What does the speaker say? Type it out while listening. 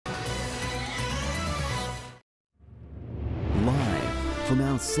from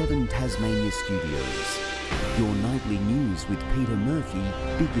our 7 Tasmania studios. Your nightly news with Peter Murphy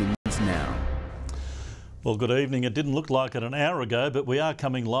begins now. Well, good evening. It didn't look like it an hour ago, but we are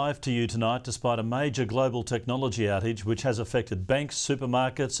coming live to you tonight despite a major global technology outage which has affected banks,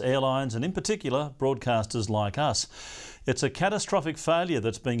 supermarkets, airlines and in particular broadcasters like us. It's a catastrophic failure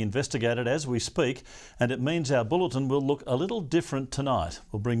that's being investigated as we speak, and it means our bulletin will look a little different tonight.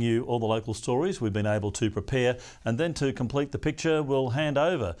 We'll bring you all the local stories we've been able to prepare, and then to complete the picture we'll hand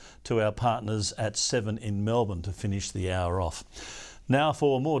over to our partners at 7 in Melbourne to finish the hour off. Now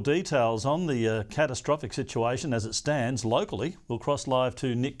for more details on the catastrophic situation as it stands locally, we'll cross live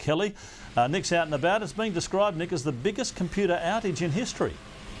to Nick Kelly. Nick's out and about. It's being described, Nick, as the biggest computer outage in history.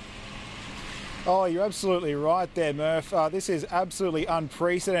 Oh, you're absolutely right there, Murph. This is absolutely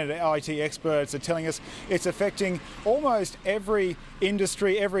unprecedented. IT experts are telling us it's affecting almost every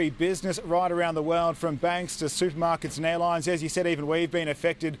industry, every business right around the world, from banks to supermarkets and airlines. As you said, even we've been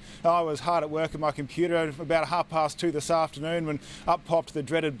affected. I was hard at work at my computer about 2:30 this afternoon when up popped the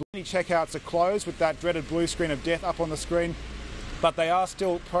dreaded blue. Checkouts are closed with that dreaded blue screen of death up on the screen, but they are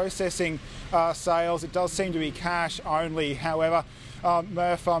still processing sales. It does seem to be cash only, however.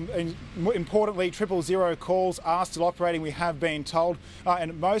 Murph, importantly, 000 calls are still operating, we have been told,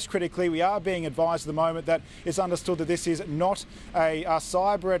 and most critically we are being advised at the moment that it's understood that this is not a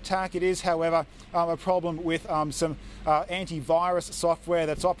cyber attack. It is, however, a problem with some antivirus software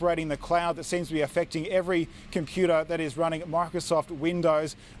that's operating in the cloud that seems to be affecting every computer that is running Microsoft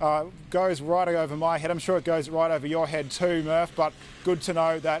Windows. Goes right over my head. I'm sure it goes right over your head too, Murph, but good to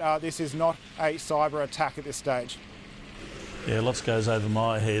know that this is not a cyber attack at this stage. Yeah, lots goes over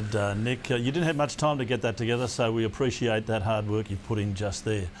my head, Nick. You didn't have much time to get that together, so we appreciate that hard work you've put in just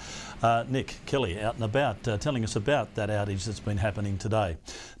there. Nick Kelly out and about telling us about that outage that's been happening today.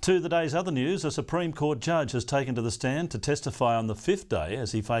 To the day's other news, a Supreme Court judge has taken to the stand to testify on the 5th day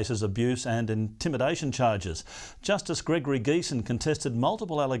as he faces abuse and intimidation charges. Justice Gregory Geeson contested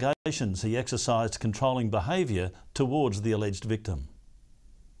multiple allegations he exercised controlling behaviour towards the alleged victim.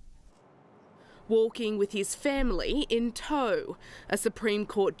 Walking with his family in tow, a Supreme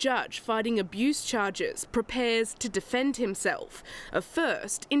Court judge fighting abuse charges prepares to defend himself, a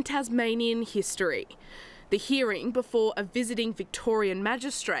first in Tasmanian history. The hearing before a visiting Victorian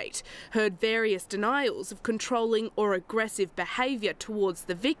magistrate heard various denials of controlling or aggressive behaviour towards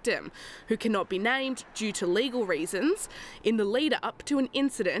the victim, who cannot be named due to legal reasons, in the lead-up to an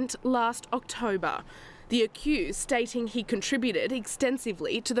incident last October. The accused stating he contributed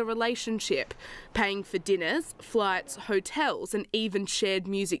extensively to the relationship, paying for dinners, flights, hotels and even shared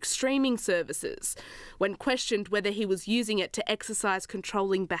music streaming services. When questioned whether he was using it to exercise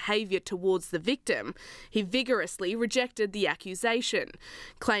controlling behaviour towards the victim, he vigorously rejected the accusation,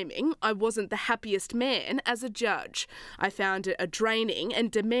 claiming, "I wasn't the happiest man as a judge. I found it a draining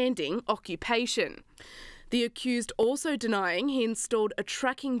and demanding occupation." The accused also denying he installed a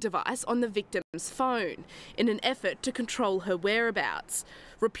tracking device on the victim's phone in an effort to control her whereabouts,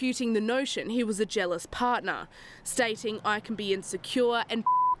 reputing the notion he was a jealous partner, stating, "I can be insecure and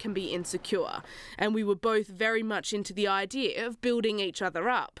can be insecure, and we were both very much into the idea of building each other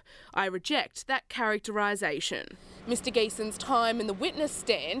up. I reject that characterisation." Mr Geeson's time in the witness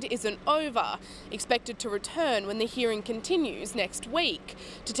stand isn't over, expected to return when the hearing continues next week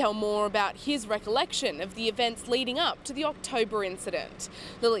to tell more about his recollection of the events leading up to the October incident.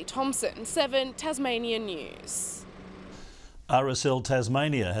 Lily Thompson, 7 Tasmania News. RSL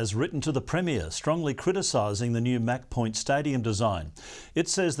Tasmania has written to the Premier strongly criticising the new Mac Point Stadium design. It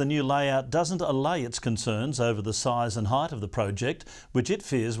says the new layout doesn't allay its concerns over the size and height of the project, which it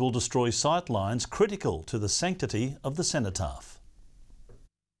fears will destroy sightlines critical to the sanctity of the cenotaph.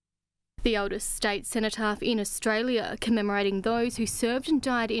 The oldest state cenotaph in Australia, commemorating those who served and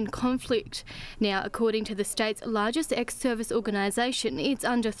died in conflict. Now, according to the state's largest ex-service organisation, it's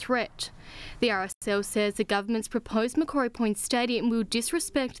under threat. The RSL says the government's proposed Macquarie Point Stadium will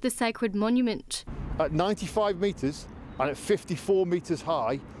disrespect the sacred monument. At 95 metres and at 54 metres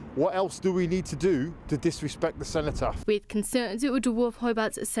high, what else do we need to do to disrespect the cenotaph? With concerns it would dwarf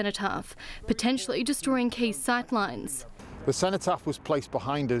Hobart's cenotaph, potentially destroying key sightlines. The cenotaph was placed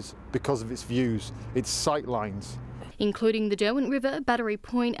behind us because of its views, its sightlines, including the Derwent River, Battery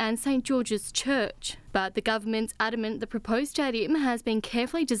Point and St George's Church. But the government's adamant the proposed stadium has been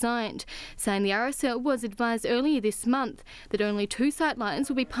carefully designed, saying the RSL was advised earlier this month that only 2 sightlines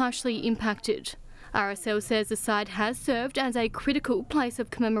will be partially impacted. RSL says the site has served as a critical place of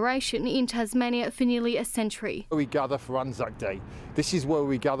commemoration in Tasmania for nearly a century. We gather for Anzac Day. This is where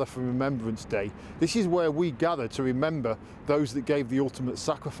we gather for Remembrance Day. This is where we gather to remember those that gave the ultimate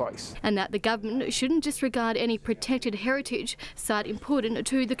sacrifice. And that the government shouldn't disregard any protected heritage site important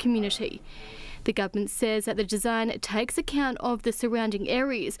to the community. The government says that the design takes account of the surrounding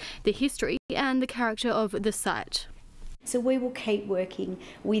areas, the history and the character of the site. So we will keep working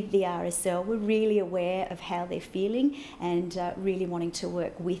with the RSL. We're really aware of how they're feeling and really wanting to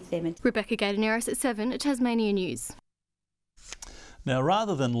work with them. Rebecca Gaydaneris at 7 Tasmania News. Now,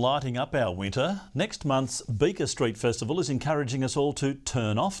 rather than lighting up our winter, next month's Beaker Street Festival is encouraging us all to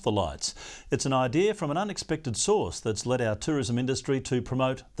turn off the lights. It's an idea from an unexpected source that's led our tourism industry to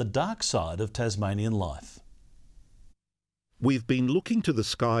promote the dark side of Tasmanian life. We've been looking to the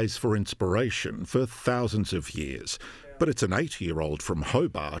skies for inspiration for thousands of years, but it's an 80-year-old from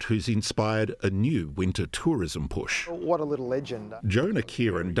Hobart who's inspired a new winter tourism push. What a little legend. Jonah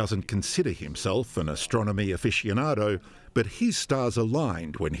Kieran doesn't consider himself an astronomy aficionado, but his stars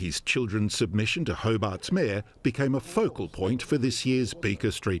aligned when his children's submission to Hobart's mayor became a focal point for this year's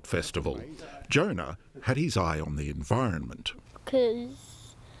Beaker Street Festival. Jonah had his eye on the environment.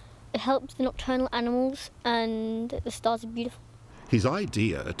 Because it helps the nocturnal animals and the stars are beautiful. His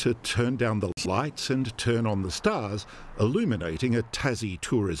idea to turn down the lights and turn on the stars, illuminating a Tassie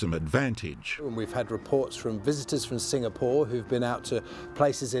tourism advantage. And we've had reports from visitors from Singapore who've been out to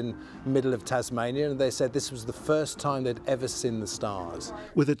places in the middle of Tasmania, and they said this was the first time they'd ever seen the stars.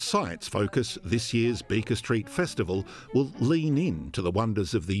 With its science focus, this year's Beaker Street Festival will lean in to the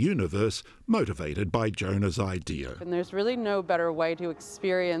wonders of the universe, motivated by Jonah's idea. And there's really no better way to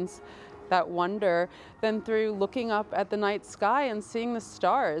experience that wonder than through looking up at the night sky and seeing the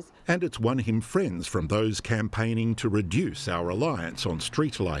stars. And it's won him friends from those campaigning to reduce our reliance on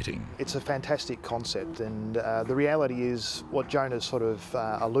street lighting. It's a fantastic concept, and the reality is what Jonah's sort of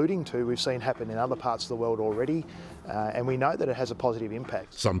alluding to, we've seen happen in other parts of the world already, and we know that it has a positive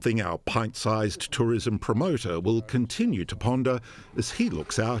impact. Something our pint-sized tourism promoter will continue to ponder as he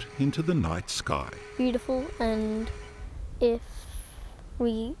looks out into the night sky. Beautiful, and if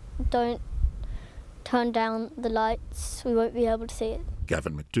we don't turn down the lights, we won't be able to see it.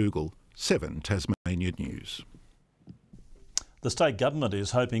 Gavin McDougall, 7 Tasmania News. The state government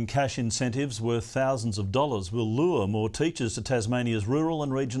is hoping cash incentives worth thousands of dollars will lure more teachers to Tasmania's rural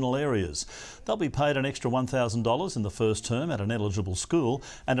and regional areas. They'll be paid an extra $1,000 in the first term at an eligible school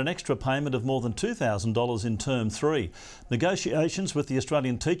and an extra payment of more than $2,000 in term 3. Negotiations with the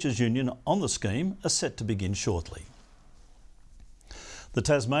Australian Teachers Union on the scheme are set to begin shortly. The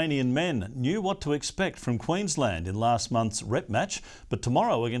Tasmanian men knew what to expect from Queensland in last month's rep match, but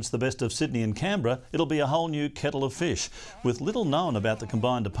tomorrow against the best of Sydney and Canberra, it'll be a whole new kettle of fish. With little known about the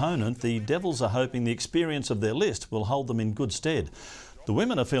combined opponent, the Devils are hoping the experience of their list will hold them in good stead. The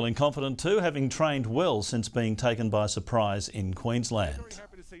women are feeling confident too, having trained well since being taken by surprise in Queensland.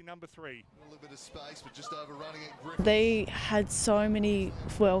 They had so many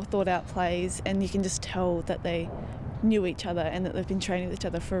well thought out plays, and you can just tell that they knew each other and that they've been training with each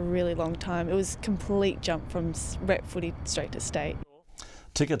other for a really long time. It was a complete jump from rep footy straight to state.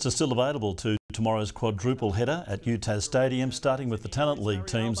 Tickets are still available to tomorrow's quadruple header at UTAS Stadium, starting with the Talent League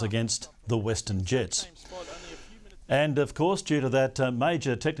teams against the Western Jets. And of course, due to that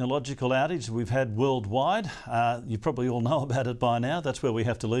major technological outage we've had worldwide, you probably all know about it by now. That's where we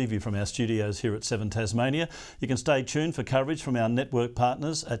have to leave you from our studios here at 7 Tasmania. You can stay tuned for coverage from our network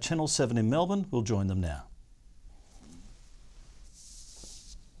partners at Channel 7 in Melbourne. We'll join them now.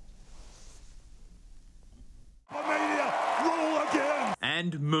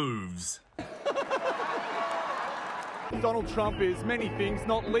 And moves. Donald Trump is many things,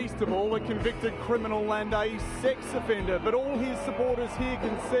 not least of all a convicted criminal and a sex offender. But all his supporters here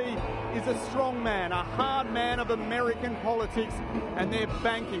can see is a strong man, a hard man of American politics, and they're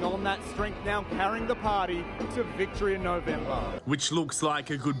banking on that strength now carrying the party to victory in November. Which looks like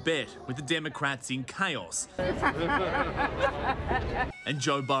a good bet with the Democrats in chaos. And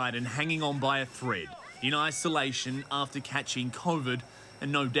Joe Biden hanging on by a thread, in isolation after catching COVID,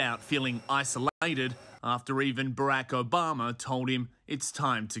 and no doubt feeling isolated after even Barack Obama told him it's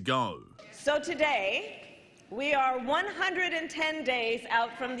time to go. So today, we are 110 days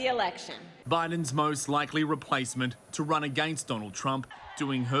out from the election. Biden's most likely replacement to run against Donald Trump,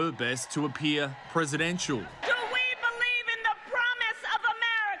 doing her best to appear presidential. Do we believe in the promise of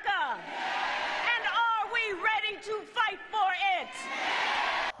America? And are we ready to fight for it?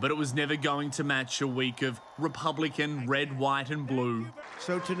 But it was never going to match a week of Republican red, white and blue.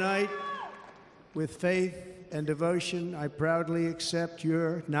 So tonight, with faith and devotion, I proudly accept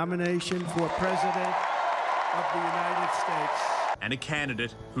your nomination for President of the United States. And a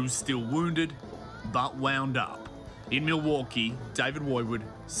candidate who's still wounded but wound up. In Milwaukee, David Woywood,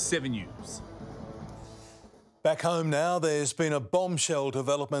 7 News. Back home now, there's been a bombshell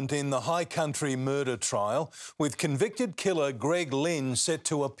development in the High Country murder trial, with convicted killer Greg Lynn set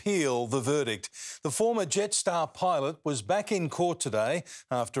to appeal the verdict. The former Jetstar pilot was back in court today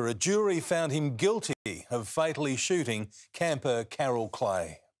after a jury found him guilty of fatally shooting camper Carol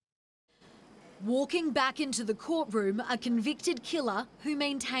Clay. Walking back into the courtroom, a convicted killer who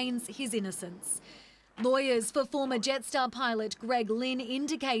maintains his innocence. Lawyers for former Jetstar pilot Greg Lynn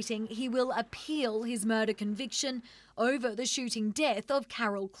indicating he will appeal his murder conviction over the shooting death of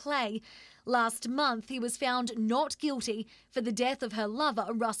Carol Clay. Last month, he was found not guilty for the death of her lover,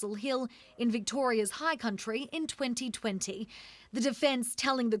 Russell Hill, in Victoria's High Country in 2020. The defence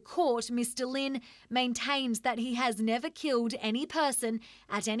telling the court Mr Lynn maintains that he has never killed any person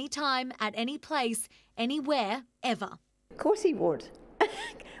at any time, at any place, anywhere, ever. Of course he would.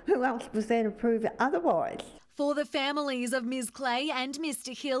 Who else was there to prove it otherwise? For the families of Ms Clay and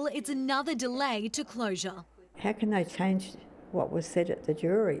Mr Hill, it's another delay to closure. How can they change what was said at the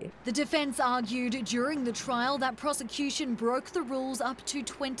jury? The defence argued during the trial that prosecution broke the rules up to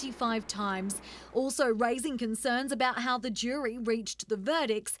 25 times, also raising concerns about how the jury reached the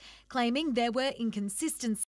verdicts, claiming there were inconsistencies.